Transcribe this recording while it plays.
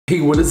Hey,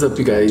 what is up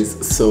you guys?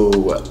 So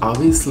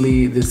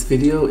obviously this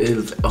video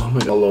is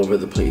all over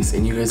the place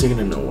and you guys are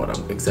gonna know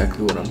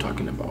exactly what I'm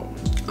talking about.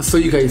 So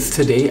you guys,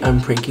 today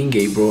I'm pranking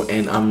Gabriel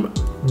and I'm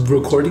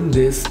recording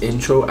this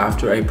intro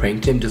after I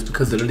pranked him just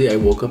because literally I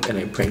woke up and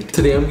I pranked.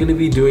 Today I'm gonna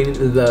be doing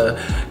the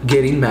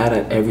getting mad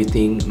at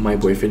everything my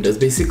boyfriend does.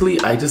 Basically,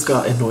 I just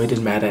got annoyed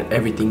and mad at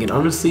everything, and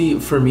honestly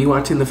for me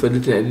watching the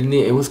footage and editing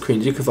it was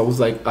cringy because I was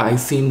like, I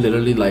seemed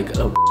literally like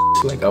a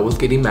like I was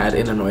getting mad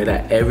and annoyed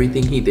at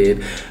everything he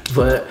did,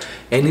 but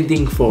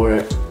anything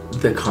for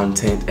the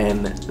content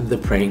and the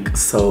prank.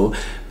 So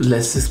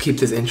let's just keep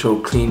this intro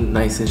clean,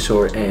 nice and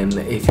short. And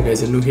if you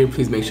guys are new here,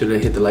 please make sure to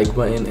hit the like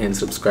button and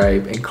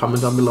subscribe and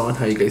comment down below on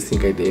how you guys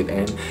think I did.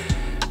 And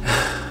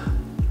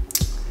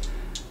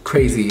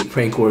crazy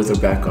prank wars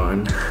are back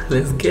on.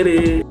 Let's get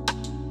it.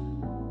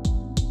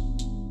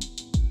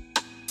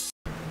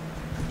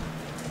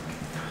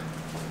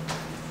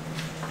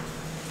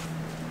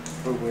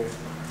 Or where?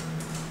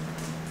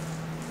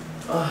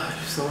 Oh,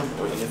 you're so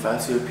annoying. If I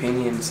ask your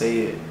opinion, say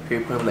it. You're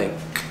probably like,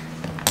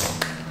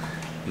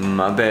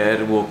 my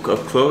bad. Woke up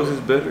close is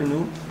better,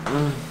 no?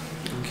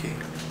 Okay.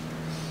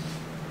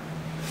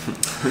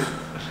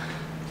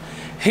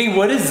 Hey,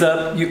 what is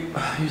up? You're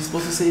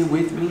supposed to say it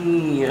with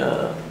me.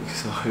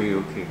 Sorry,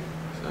 okay.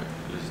 Sorry,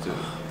 let's do it.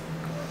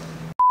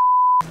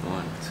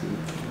 1, 2,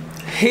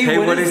 3. Hey,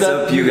 what is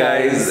up, you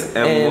guys?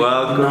 And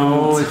welcome.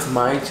 No, it's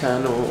my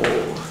channel.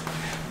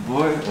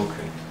 Boy,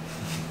 okay.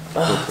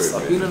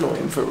 Stop being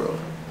annoying for real.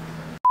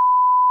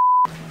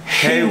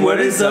 Hey, what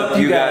is up,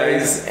 you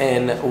guys?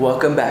 And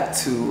welcome back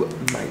to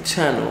my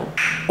channel.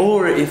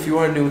 Or if you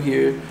are new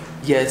here,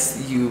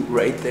 yes, you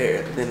right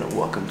there, then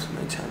welcome to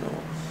my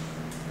channel.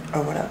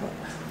 Or whatever.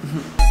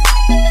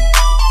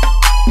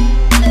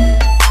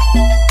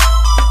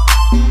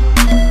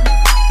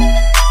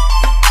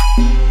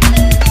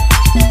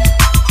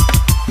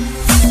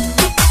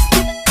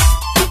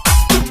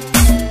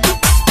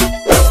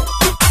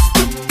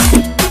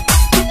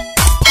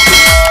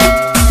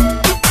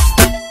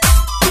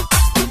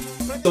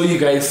 So you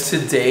guys,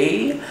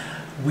 today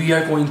we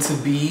are going to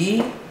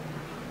be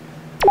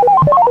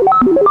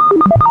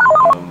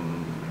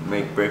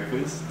make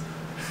breakfast.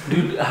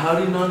 Dude, how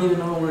do you not even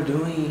know what we're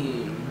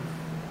doing?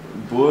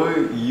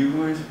 Boy, you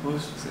were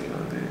supposed to say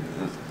all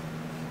this.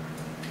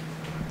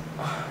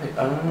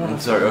 I don't know. I'm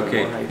sorry,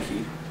 okay.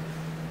 High-key.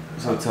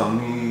 So tell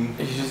me.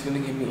 You're just gonna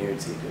get me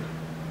irritated.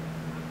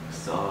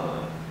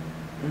 Stop.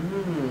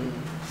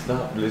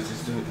 Stop. Let's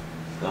just do it.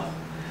 Stop.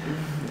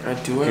 I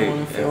do. Okay, I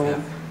want to film.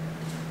 Yes.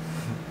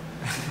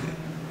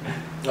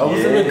 I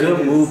was in a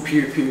good mood,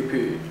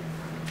 period.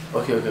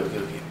 Okay.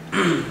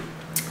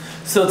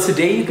 So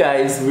today, you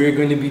guys, we're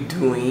going to be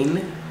doing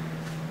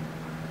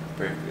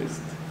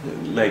Breakfast.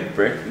 Like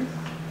breakfast?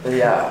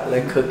 Yeah,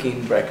 like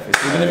cooking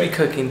breakfast. We're going to be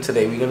cooking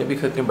today. We're going to be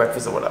cooking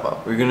breakfast or whatever.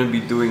 We're going to be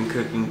doing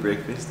cooking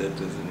breakfast? That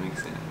doesn't make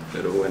sense.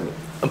 Pero bueno.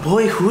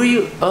 Boy, who are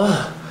you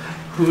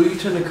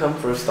trying to come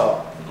for a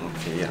stop?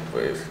 Okay, yeah,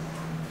 pues.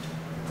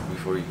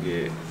 Before you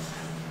get...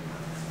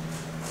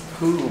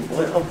 Who?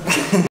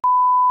 What?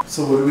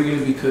 So what are we going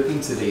to be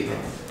cooking today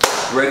then?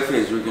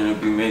 Breakfast, we're going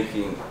to be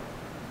making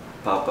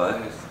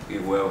papas y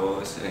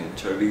huevos and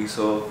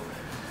chorizo.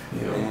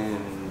 Yeah.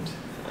 And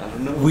I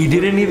don't know. We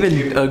didn't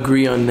even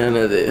agree on none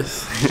of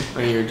this.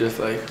 And you're just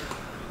like...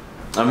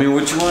 I mean,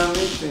 what you want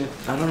to make then?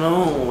 I don't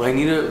know. I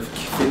need to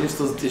finish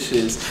those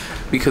dishes.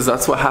 Because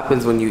that's what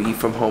happens when you eat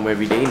from home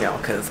every day now.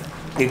 Because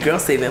your girl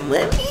say them,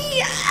 let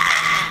me...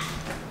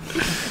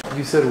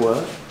 You said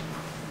what?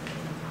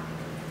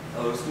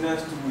 I was going to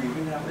ask, do we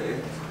even have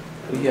eggs?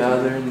 Yeah,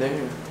 they're in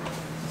there.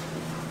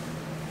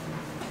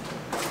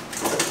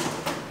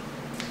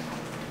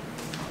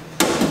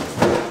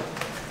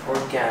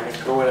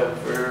 Organic or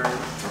whatever.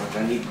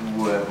 Organic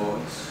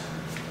huevos.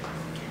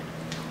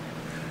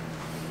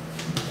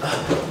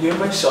 You're in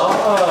my shop.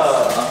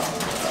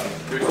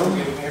 There's no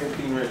getting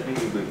everything right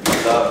here, but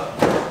stop.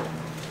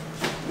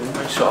 You're in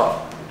my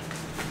shop.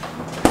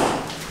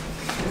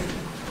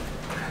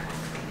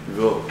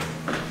 Go.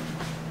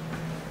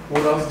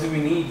 What else do we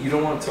need? You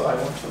don't want to. I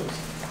want toast.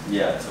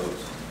 Yeah,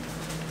 toast.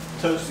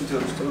 Toast.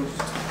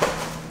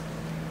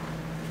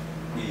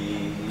 Y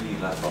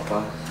las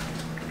papas.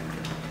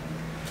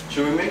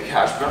 Should we make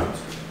hash browns?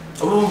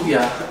 Oh,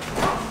 yeah.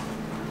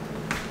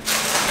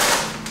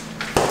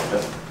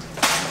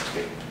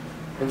 Okay.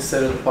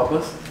 Instead of the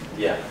papas?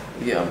 Yeah.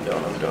 Yeah, I'm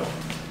down.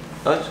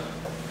 Touch?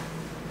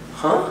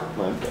 Huh?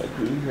 My back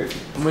really hurt.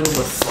 I'm gonna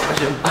massage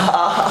him.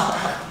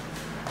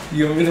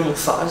 You want me to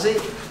massage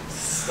it?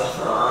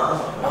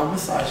 I'll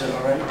massage it,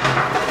 alright?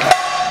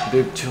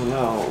 Babe, chill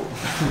out.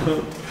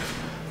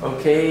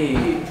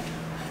 Okay.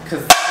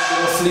 Cause I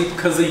don't sleep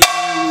cause of you. You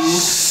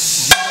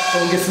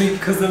don't get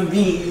sleep cause of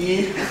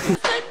me.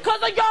 Sleep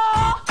cause of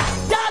y'all.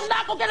 Y'all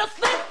not gonna get a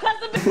sleep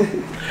cause of me.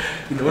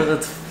 You know what,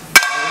 that's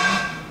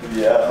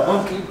Yeah. Come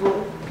on,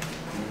 people.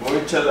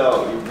 Boy, chill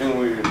out. You're being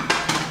weird.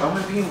 I'm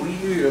not being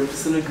weird, I'm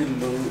just in a good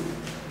mood.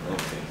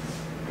 Okay.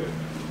 Good.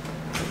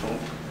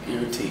 Don't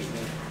irritate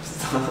me.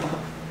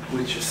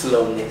 With your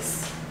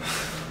slowness.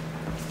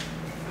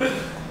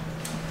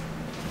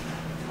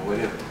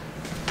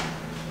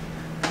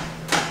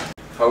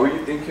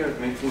 think you're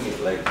making it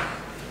like...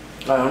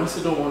 I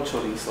honestly don't want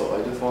chorizo.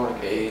 I just want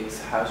like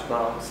eggs, hash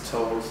browns,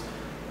 toast,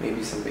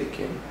 maybe some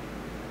bacon.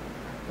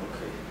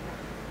 Okay.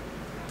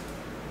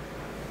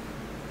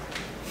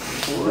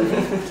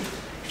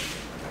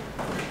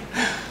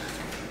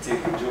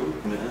 Take a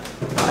joke, man.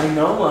 I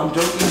know, I'm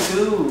joking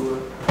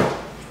too.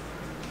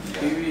 Yeah.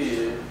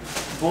 Period.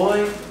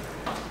 Boy.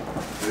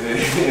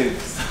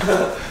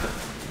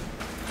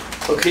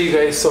 Okay, you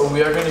guys, so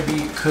we are gonna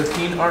be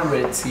cooking our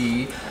red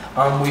tea.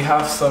 We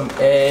have some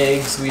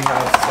eggs, we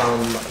have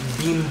some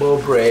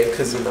bimbo bread,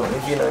 cause you know,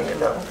 if you know, you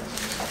know.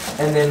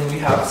 And then we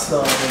have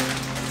some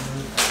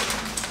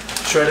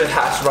shredded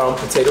hash brown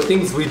potato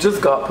things. We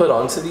just got put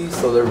onto these,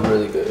 so they're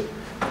really good.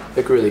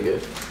 Like really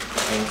good.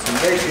 And some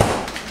bacon.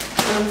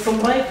 And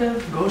some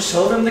bacon. Go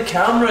show them the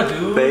camera,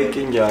 dude.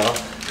 Bacon, y'all.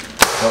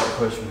 Don't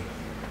push me.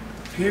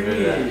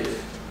 Period.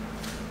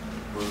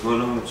 What's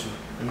going on with you?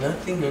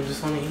 Nothing, I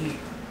just want to eat.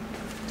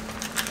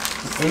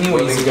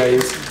 Anyways, you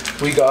guys,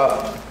 we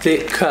got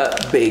thick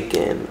cut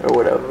bacon or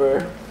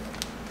whatever.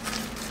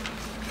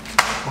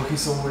 Okay,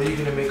 so what are you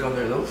gonna make on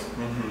there, those?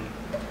 Mm-hmm.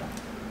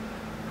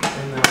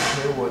 And then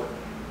here, what?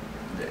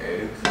 The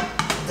eggs.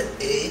 The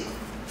eggs.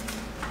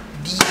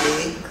 The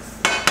eggs.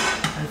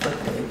 I thought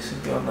the eggs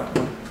should be on that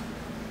one.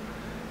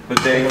 But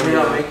the eggs we're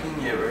not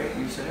making yet, right?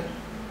 You said?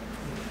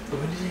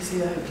 When did you say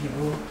that,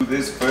 people? Do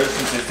this first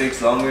since it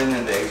takes longer and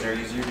then the eggs are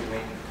easier to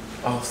make.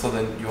 Oh, so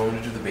then you want me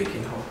to do the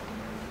bacon, huh?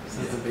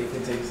 Since the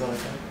bacon takes so much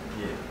time?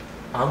 Yeah.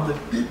 I'm the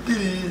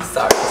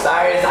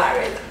sorry.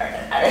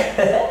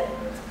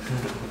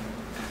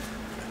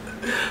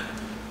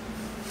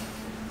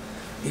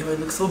 Ew, I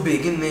look so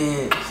big in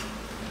this.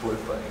 Boy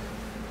fight.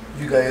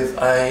 You guys,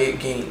 I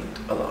gained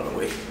a lot of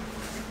weight,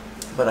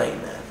 but I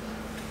ain't mad.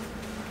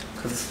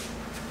 Cause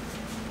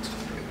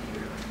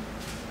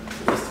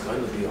it's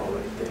going to be all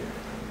right there.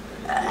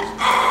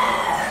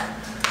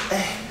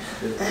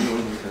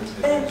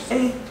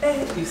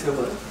 You said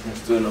what?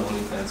 Let's do an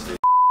OnlyFans video.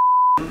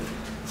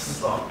 This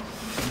is long.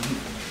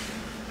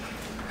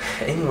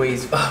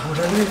 Anyways, we're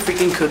not even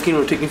freaking cooking.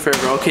 We're taking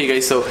forever. Okay,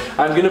 guys. So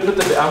I'm gonna put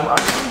the. I'm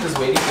just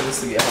waiting for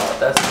this to get hot.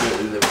 That's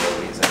really the real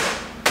reason.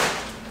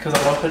 Cause I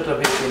want to put the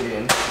bacon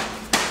in.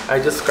 I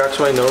just scratched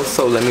my nose,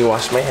 so let me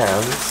wash my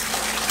hands.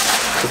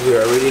 Cause we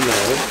already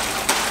know.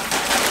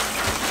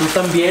 Tú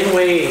también,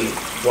 wey.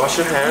 Wash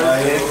your hands. My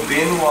hands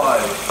been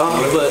washed.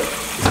 Oh, but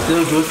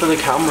still do it for the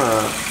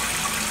camera.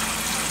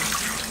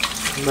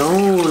 No,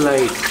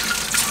 like.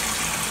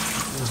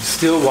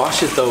 Still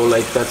wash it though.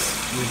 Like that's.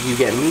 You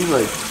get me?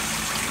 Like.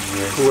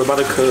 Yes. We're about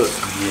to cook.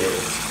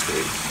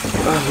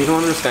 Yes. You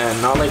don't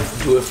understand. Not like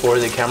do it for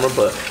the camera,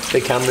 but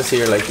the camera's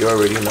here. Like you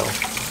already know.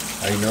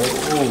 I know.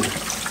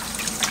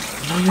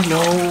 No, you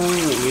know.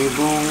 You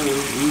don't.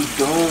 You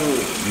don't.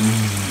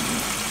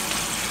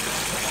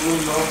 You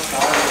know.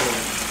 Sorry.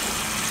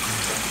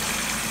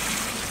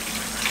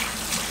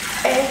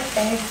 Hey.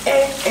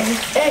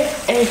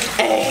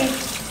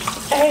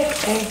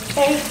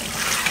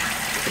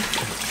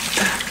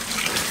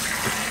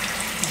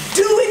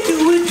 Do it.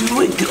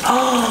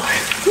 Oh,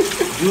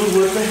 dude,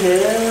 what the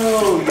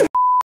hell? You're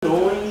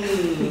annoying.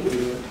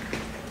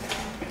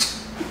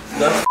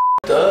 That's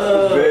f***ed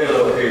up.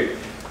 Okay.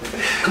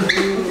 Dude,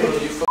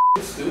 you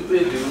f***ing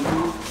stupid, dude.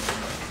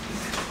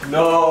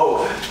 No.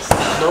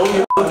 No,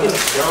 you're fucking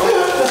dumb.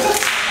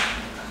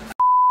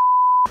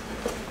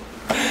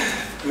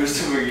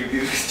 Christopher, you do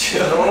this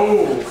job. No,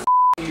 f***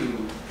 you.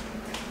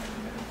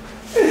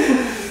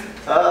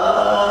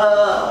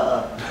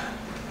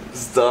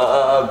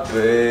 Stop,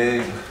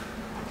 babe.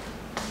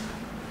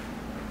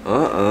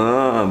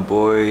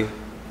 Boy.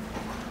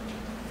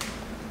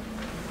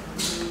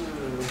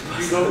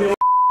 You got me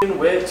f***ing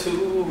wet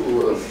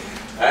too.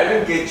 I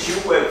didn't get you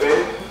wet,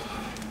 babe.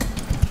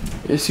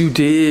 Yes, you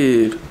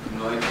did.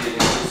 No, I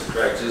didn't.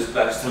 Just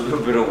splashed a little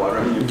bit of water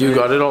on your You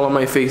got it all on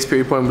my face,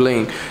 period, point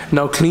blank.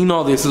 Now clean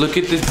all this. Look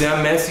at this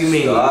damn mess you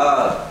made.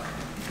 Stop.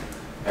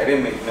 I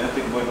didn't make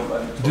nothing, boy.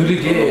 Nobody. Do it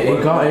again.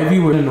 It got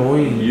everywhere.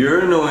 Annoying.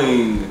 You're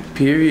annoying.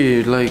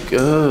 Period. Like,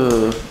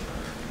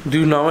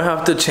 dude, now I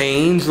have to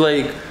change.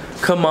 Like,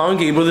 come on,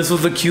 Gabriel. This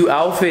was a cute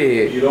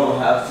outfit. You don't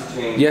have to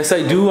change. Yes,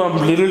 I do. I'm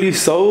literally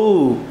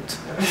soaked.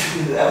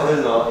 That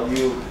was all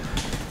you.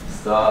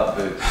 Stop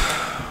it.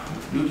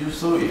 Dude, you're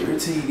so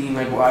irritating.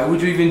 Like, why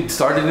would you even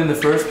start it in the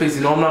first place?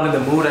 You know I'm not in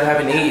the mood. I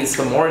haven't ate. It's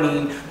the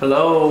morning.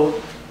 Hello?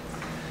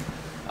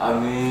 I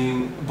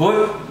mean,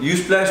 boy, you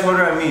splash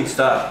water at me.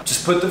 Stop.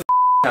 Just put the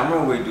camera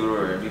away, dude,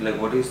 already. Like,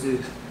 what is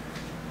this?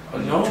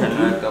 No, Turn dude.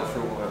 back up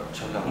for what?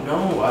 Chill out.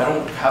 No, I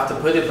don't have to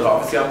put it, but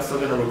obviously I'm still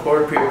gonna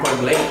record period point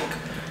blank.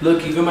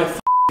 Look, even my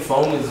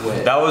phone is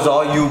wet. That was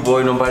all you,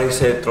 boy. Nobody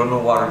said throw no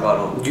water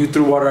bottle. You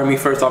threw water at me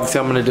first. Obviously,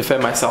 I'm gonna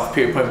defend myself.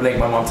 Period point blank.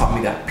 My mom taught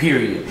me that.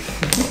 Period.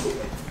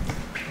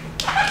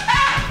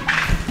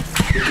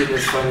 You think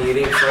it's funny? It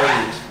ain't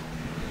funny.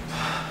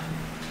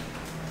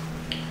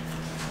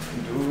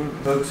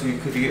 Dude, look, so you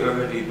could eat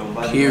already.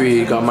 Nobody.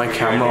 Period. Got my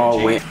camera all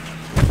wet.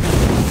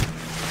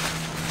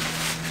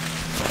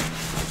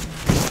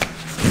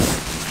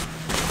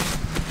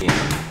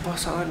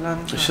 What's our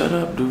lunch? Shut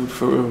up, dude.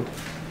 For real.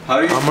 How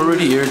do you? I'm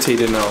already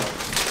irritated now.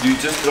 You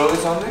just throw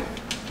this on there?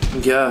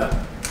 Yeah.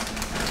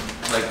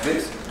 Like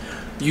this?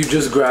 You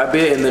just grab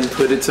it and then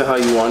put it to how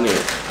you want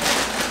it.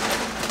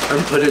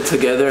 And put it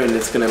together and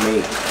it's gonna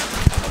make.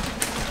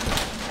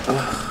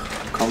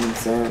 Common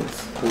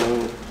sense.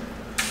 Hello.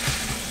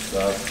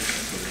 Stop.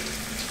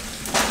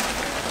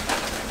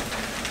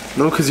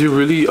 No, because you're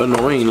really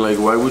annoying. Like,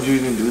 why would you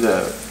even do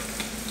that?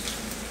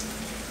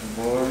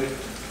 Boy,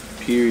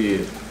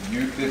 Period.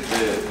 you did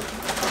it.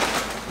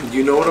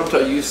 You know what I'm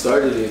talking. You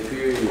started it.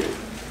 Period.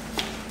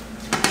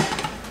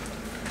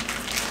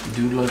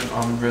 Dude, like,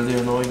 I'm really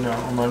annoyed now.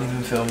 I'm not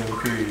even filming.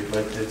 Period.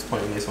 Like, it's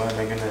pointless. Why am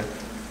I gonna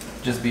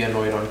just be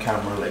annoyed on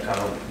camera? Like, I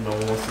don't. No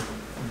one wants to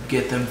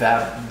get them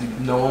bad.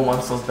 No one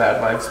wants those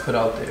bad vibes put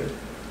out there.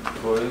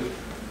 Boy.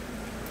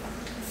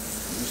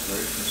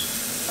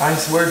 I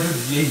swear,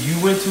 dude, you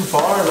went too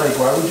far. Like,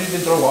 why would you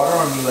even throw water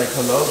on me? Like,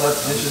 hello,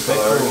 that's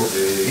disrespectful.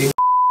 It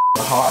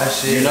was hot as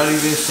shit. You're not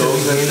even to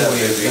begin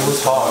with. It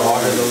was hot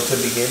water though to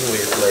begin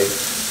with. Like,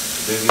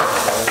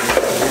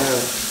 yeah.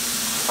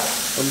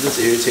 I'm just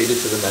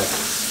irritated to the max.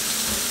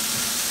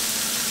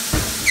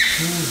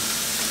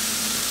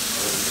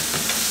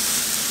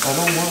 I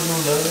don't want no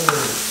love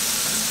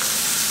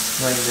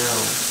right now.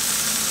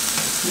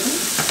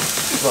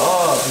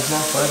 Stop, it's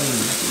not funny.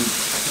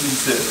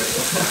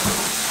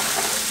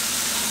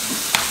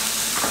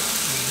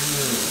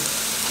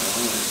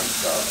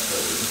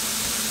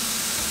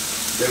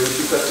 Where would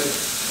you cut it?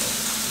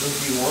 If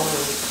you want.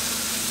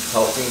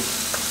 Helping.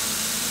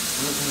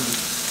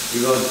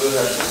 You gonna do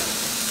that?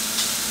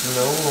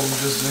 No, I'm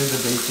just doing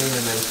the bacon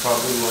and then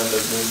probably will end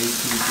up doing these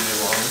two. Get it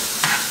wrong.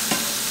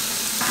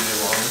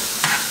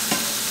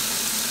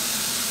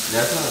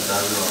 That's not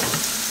that long.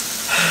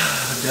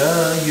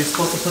 Duh, you're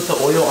supposed to put the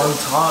oil on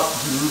top,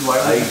 dude.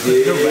 Why would you put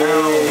it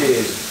around?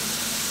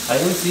 I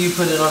didn't see you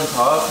put it on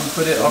top. You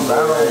put it around.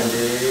 I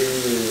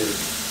did.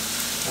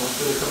 I'm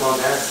gonna come out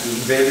nasty.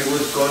 Baby,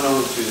 what's going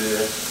on with you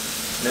there?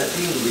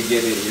 Nothing. We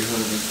get it. You're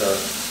hungry stuff.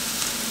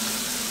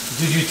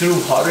 Dude, you threw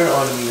water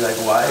on me. Like,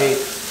 why?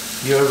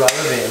 You're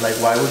irrelevant. Like,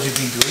 why would you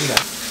be doing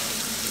that?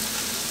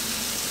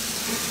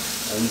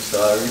 I'm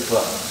sorry,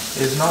 Pop.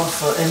 It's not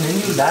fun. And then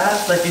you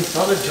laugh like it's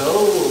not a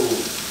joke.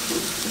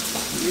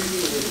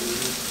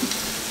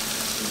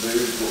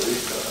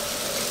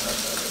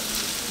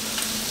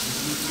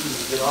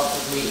 Get off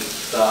of me.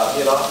 Stop.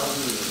 Get off of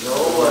me. No,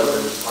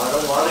 I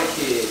don't want a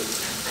kid.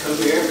 Come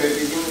here,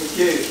 baby. Give me a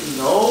kiss.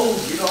 No,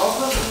 get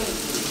off of me.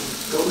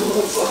 Go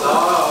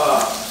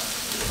stop.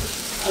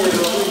 Hey,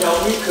 don't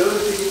help me cook.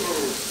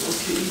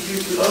 Okay,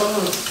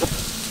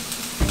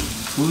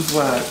 who's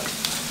whack?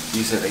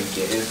 You said I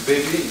guess,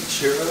 baby.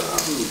 Cheer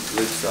up.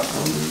 Let's stop.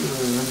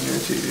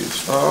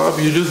 Stop,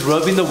 you're just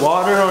rubbing the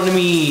water on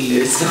me.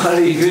 It's not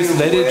even Just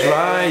let it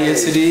dry. wet.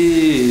 Yes, it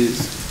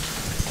is.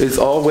 It's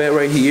all wet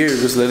right here.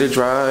 Just let it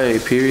dry,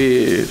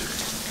 period.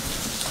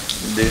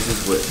 This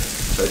is wet.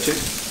 Touch it.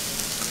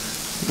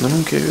 I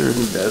don't care.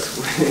 That's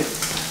wet.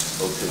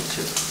 Oh, touch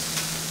it.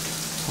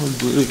 I'll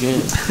do it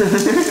again.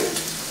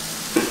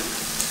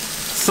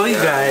 So you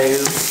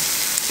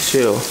guys,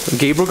 chill.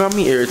 Gabriel got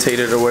me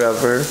irritated or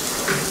whatever. I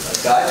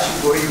got you.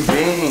 Where you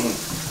been?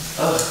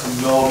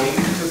 No, maybe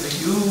because of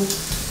you.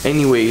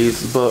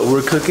 Anyways, but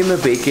we're cooking the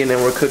bacon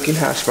and we're cooking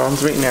hash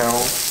browns right now.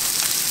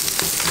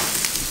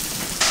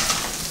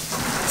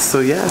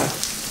 So yeah.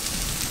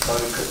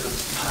 Probably cut the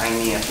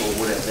pineapple,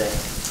 whatever.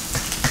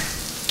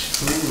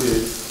 Who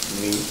is?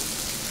 Me.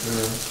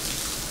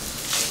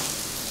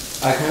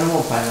 I kind of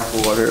want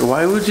pineapple water.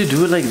 Why would you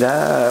do it like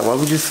that? Why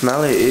would you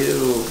smell it?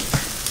 Ew.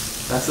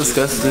 That's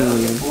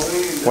disgusting.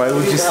 Why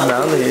would you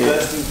smell it?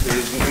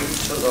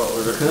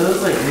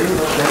 Cause like ew,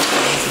 that's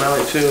smell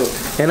it too.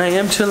 And I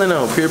am chilling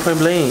out, pure point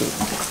blank.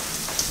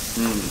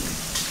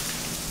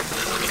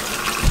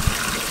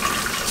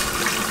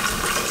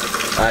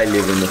 I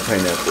live in the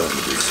pineapple.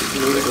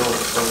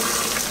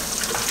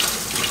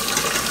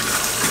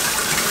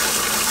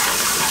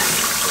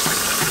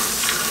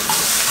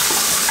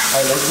 I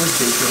like this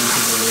bacon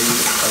because the way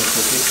I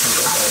cook it comes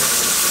out nice.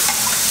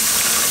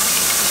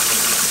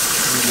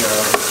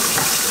 Yeah.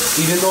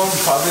 Even though I'm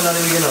probably not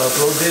even gonna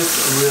upload this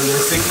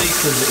realistically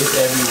because it's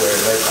everywhere.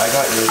 Like I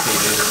got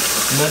irritated.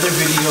 Another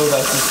video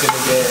that's just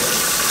gonna get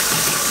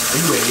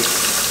anyway.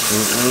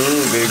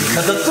 Baby.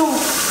 Because of two.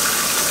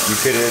 You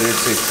could edit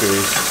it too.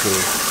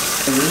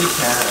 I really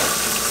can't.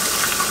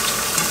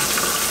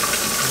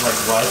 Like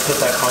why put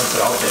that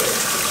content out there?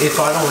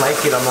 If I don't like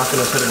it, I'm not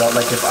gonna put it out.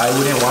 Like if I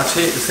wouldn't watch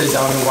it, sit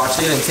down and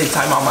watch it and take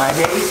time out my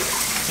day,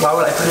 why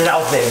would I put it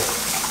out there?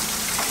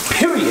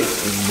 Period.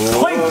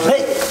 Point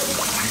blank.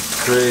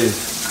 Crazy.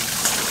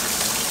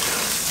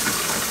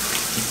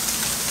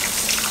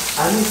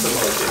 I need some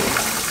more things.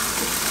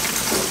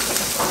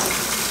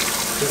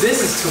 This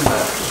is too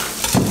much.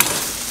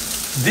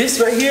 This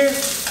right here,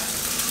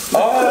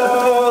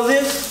 all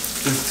this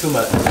is too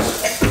much.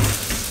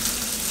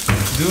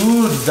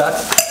 Dude,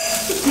 that's...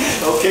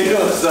 Okay,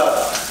 no,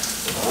 stop.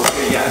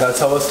 Okay, yeah. That's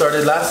how it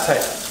started last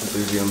time.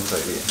 Baby, I'm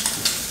sorry.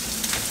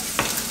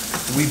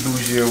 We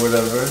bougie or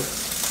whatever.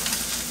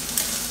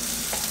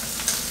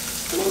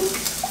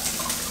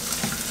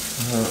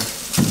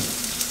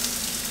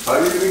 How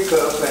do you even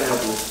cut a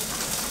pineapple?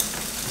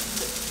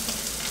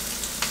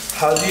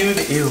 How do you?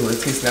 Ew, it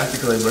tastes nasty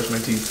because I brush my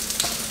teeth.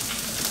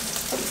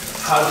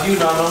 How do you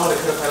not know how to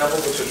cut a pineapple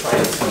but you're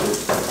trying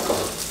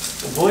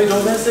to? Boy,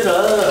 don't mess it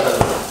up.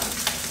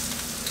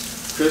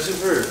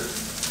 Christopher.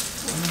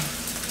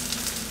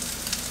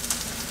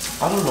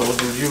 I don't know,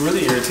 dude. You're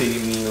really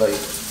irritating me. Like,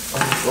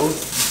 go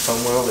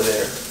somewhere over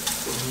there.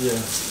 Yeah.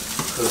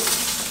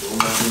 Oh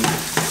my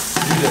goodness.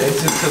 Dude,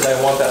 it's just because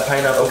I want that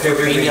pineapple. Okay,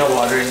 piña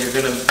water, and you're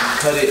gonna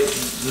cut it.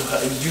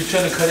 You're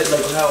trying to cut it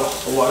like how?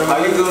 A water.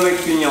 How you gonna make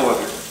piña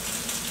water?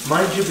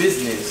 Mind your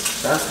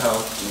business. That's how.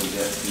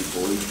 Yes,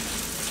 boy.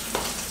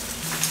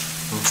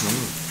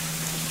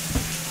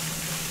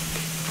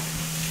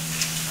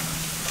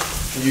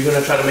 You're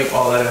gonna try to make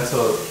all that into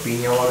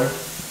piña water?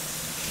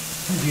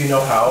 Do you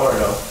know how or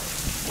no?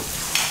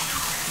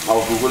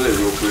 I'll Google it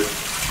real quick.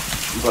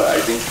 But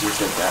I think just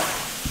like that.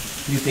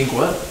 You think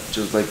what?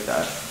 Just like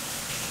that.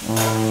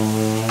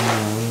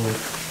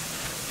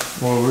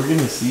 Well, we're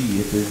gonna see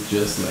if it's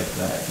just like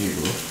that,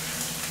 Hugo.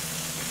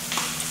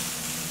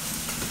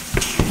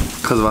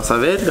 Cause vas a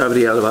ver,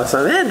 Gabriel, vas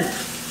a ver.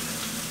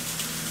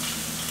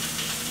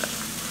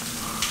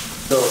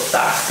 So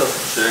that's the.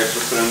 Should I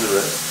just put in the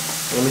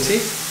rest? Let me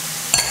see.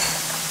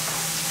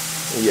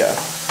 Yeah.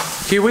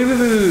 Here, wait.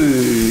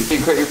 You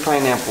cut your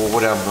pineapple,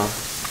 whatever.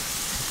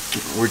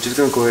 We're just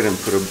gonna go ahead and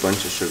put a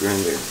bunch of sugar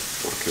in there.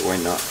 Okay, why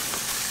not?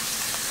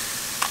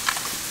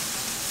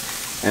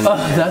 And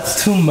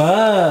that's too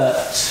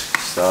much.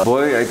 stop.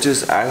 Boy, I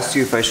just asked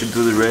you if I should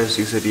do the rest.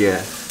 You said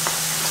yeah.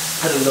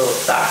 Put a little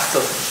tasto.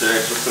 Should I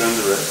just put in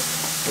the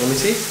rest? Let me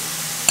see.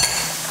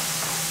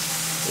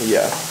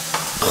 Yeah.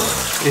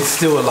 It's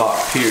still a lot,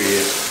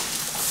 period.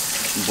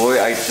 Boy,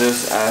 I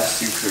just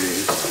asked you,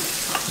 Chris.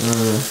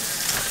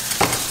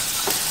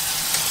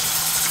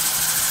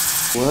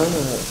 What?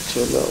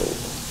 Chillo.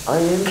 I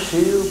am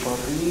chill,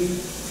 puppy.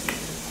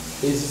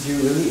 Is you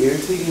really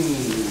irritating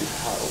me?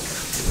 How?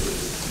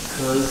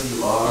 Because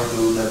you are,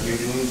 dude. Like, you're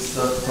doing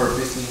stuff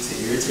purposely to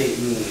irritate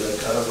me.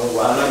 Like, I don't know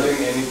why. I'm not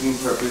doing anything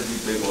purposely.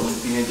 The only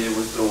thing I did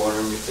was throw water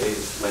in your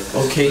face. Like,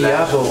 okay,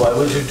 yeah, but why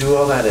would you do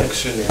all that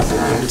extraness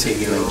and irritate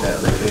me like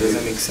that? Like, that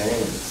doesn't make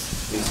sense.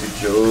 It's a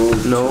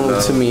joke. No,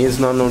 to me, it's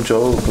not no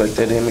joke. Like,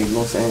 that didn't make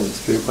no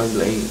sense. Pure point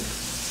blank.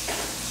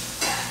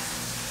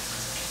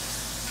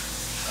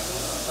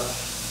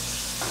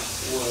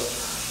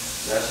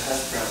 That's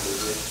hash brown,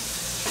 is it?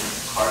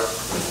 Hard.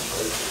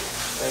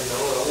 I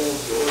know, I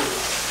won't do it.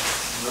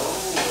 No,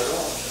 I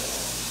don't.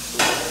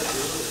 Why do I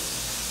do it?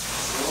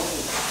 No.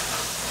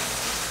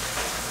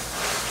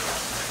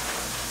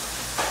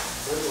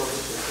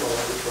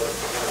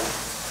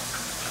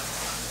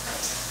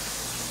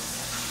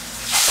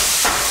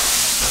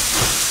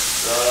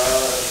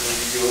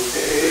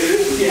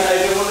 Yeah, I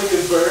didn't want to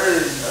get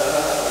burned.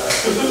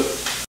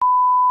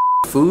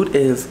 Food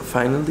is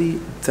finally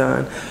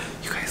done.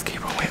 You guys,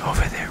 Gabriel went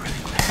over there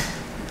really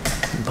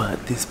quick.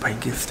 But this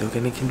prank is still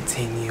gonna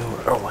continue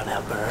or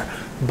whatever.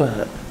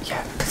 But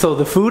yeah. So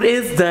the food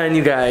is done,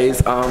 you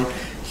guys.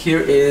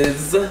 Here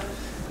is.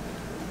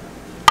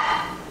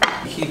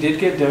 He did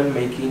get done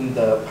making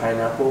the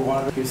pineapple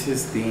water. Here's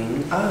his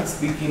thing.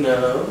 Speaking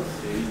of,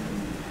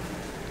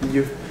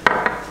 your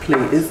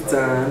plate is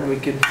done. We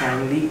can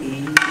finally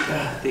eat.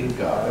 Thank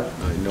God.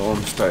 I know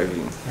I'm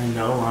starving. I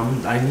know.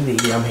 I need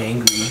to eat. I'm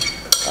hungry.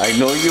 I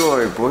know you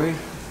are, boy.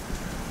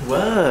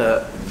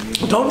 What?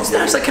 Don't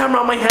snatch the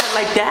camera on my head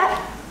like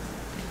that.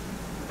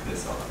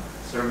 Piss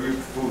off. Serve your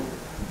food.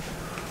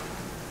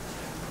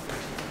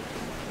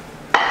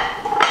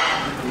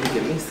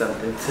 Give me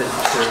something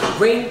to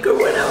drink or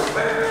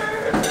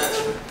whatever.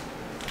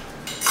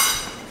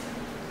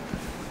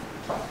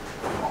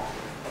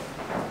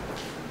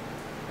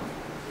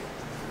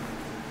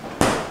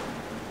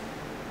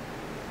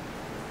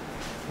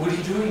 What are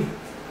you doing?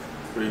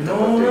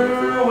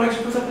 No. Why'd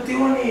you put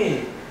tapatio on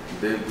it?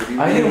 Babe, what do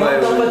you I mean didn't by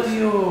want always-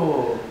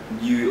 tapatio.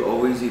 You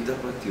always eat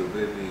tapatio,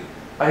 baby.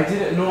 I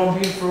didn't know I'm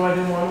being for I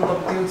didn't want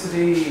tapatio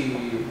today.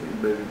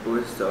 Baby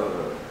boy, stop.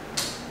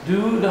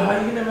 Dude, how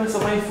are you gonna mess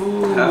up my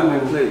food? Have my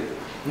plate.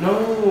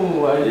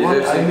 No, I Is there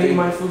made something-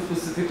 my food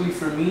specifically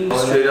for me.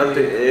 Straight up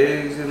the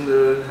eggs and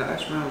the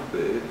hash browns,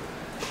 babe.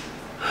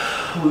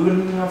 We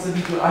wouldn't even have to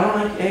be doing. I don't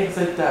like eggs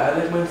like that. I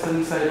like mine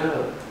sunny side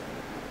up.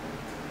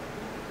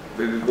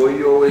 Baby boy,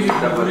 you always You eat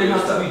tapatio. wouldn't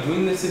have to Stop. be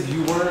doing this if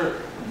you weren't.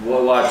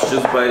 Well, watch,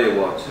 just bite it,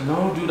 watch.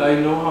 No, dude, I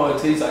know how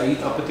it tastes. I eat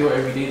tapatio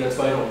every day. That's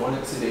why I don't want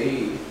it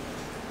today.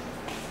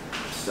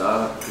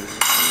 Stop.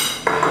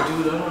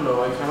 Dude, I don't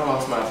know. I kind of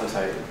lost my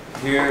appetite.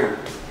 Here.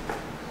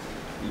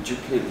 Eat your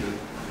plate, dude.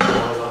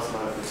 I lost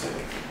my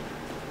appetite.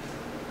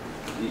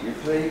 Eat your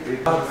plate, baby.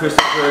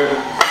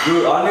 Christopher.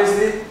 Dude,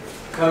 honestly,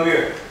 come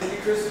here. Hey,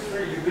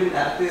 Christopher, you've been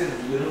acting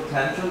little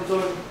tantrums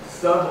or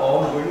stuff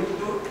all morning,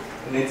 dude.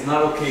 And it's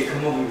not okay.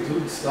 Come over here.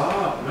 Dude,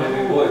 stop. No.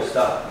 Baby boy,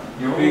 stop.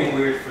 You're No. being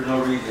weird for no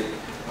reason.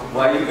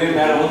 Why you been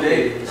mad all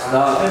day?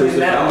 Stop, I've been Christopher.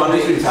 mad I'm all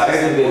honestly day.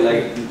 tired of it.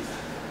 Like,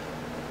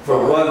 For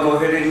what? Go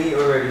ahead and eat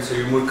already so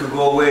your mood could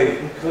go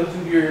away. Because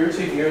you're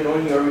irritating, you're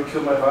annoying, you already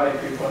killed my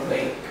vibe. You're point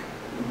blank.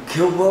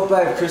 Kill what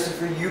vibe,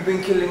 Christopher? You've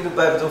been killing the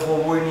vibe the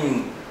whole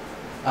morning.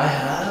 I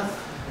have?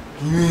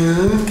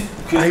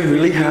 Yeah. I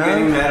really You're have?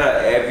 getting mad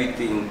at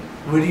everything.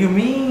 What do you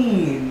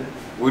mean?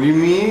 What do you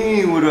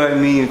mean? What do I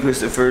mean,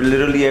 Christopher?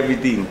 Literally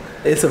everything.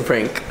 It's a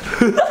prank.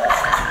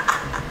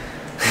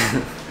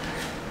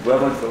 Well,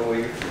 I'm gonna throw away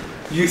your food.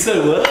 You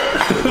said what?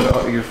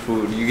 Throw out your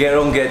food. You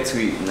don't get to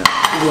eat now.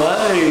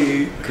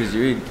 Why? Cause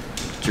you're a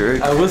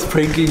jerk. I was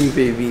pranking you,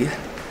 baby.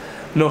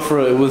 No, for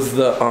real, it was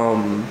the,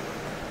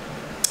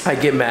 I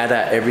get mad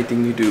at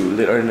everything you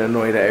do, or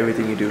annoyed at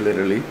everything you do,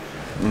 literally.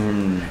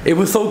 It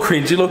was so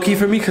cringy low-key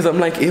for me because I'm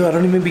like, ew, I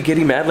don't even be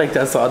getting mad like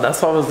that. So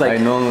that's why I was like,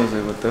 I know. I was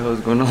like, what the hell's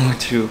going on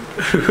with you?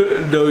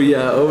 no,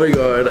 yeah, oh my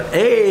god.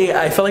 Hey,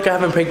 I feel like I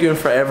haven't pranked you in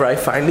forever. I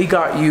finally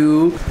got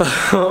you.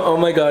 Oh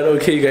my god.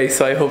 Okay, guys,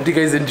 so I hope you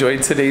guys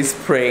enjoyed today's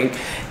prank.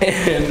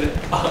 And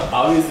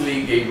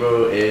obviously,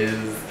 Gabriel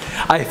is...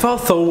 I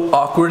felt so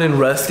awkward and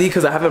rusty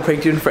because I haven't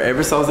pranked you in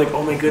forever, so I was like,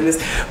 oh my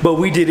goodness. But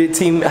we did it,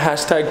 team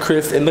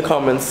 #Chris in the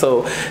comments.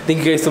 So thank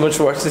you guys so much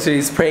for watching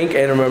today's prank,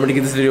 and remember to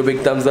give this video a big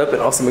thumbs up,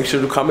 and also make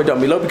sure to comment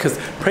down below because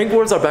prank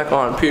wars are back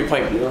on, period,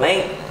 point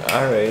blank.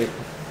 Alright.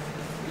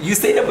 You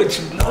say that, but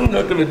you know I'm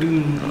not gonna do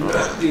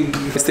nothing.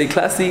 Stay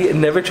classy,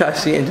 never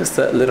trashy, and just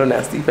a little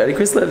nasty. Fatty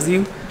Chris loves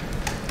you.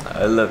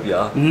 I love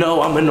y'all.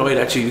 No, I'm annoyed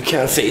at you. You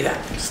can't say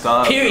that.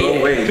 Stop. Period.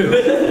 Oh,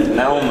 wait.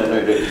 Now I'm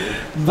annoyed at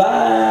you.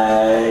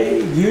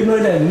 Bye. You're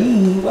annoyed at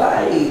me.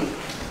 Why?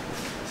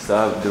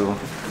 Stop, dude.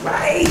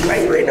 Why? Why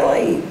are you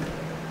annoyed?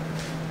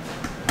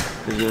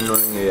 Cause you're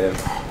annoying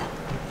AF.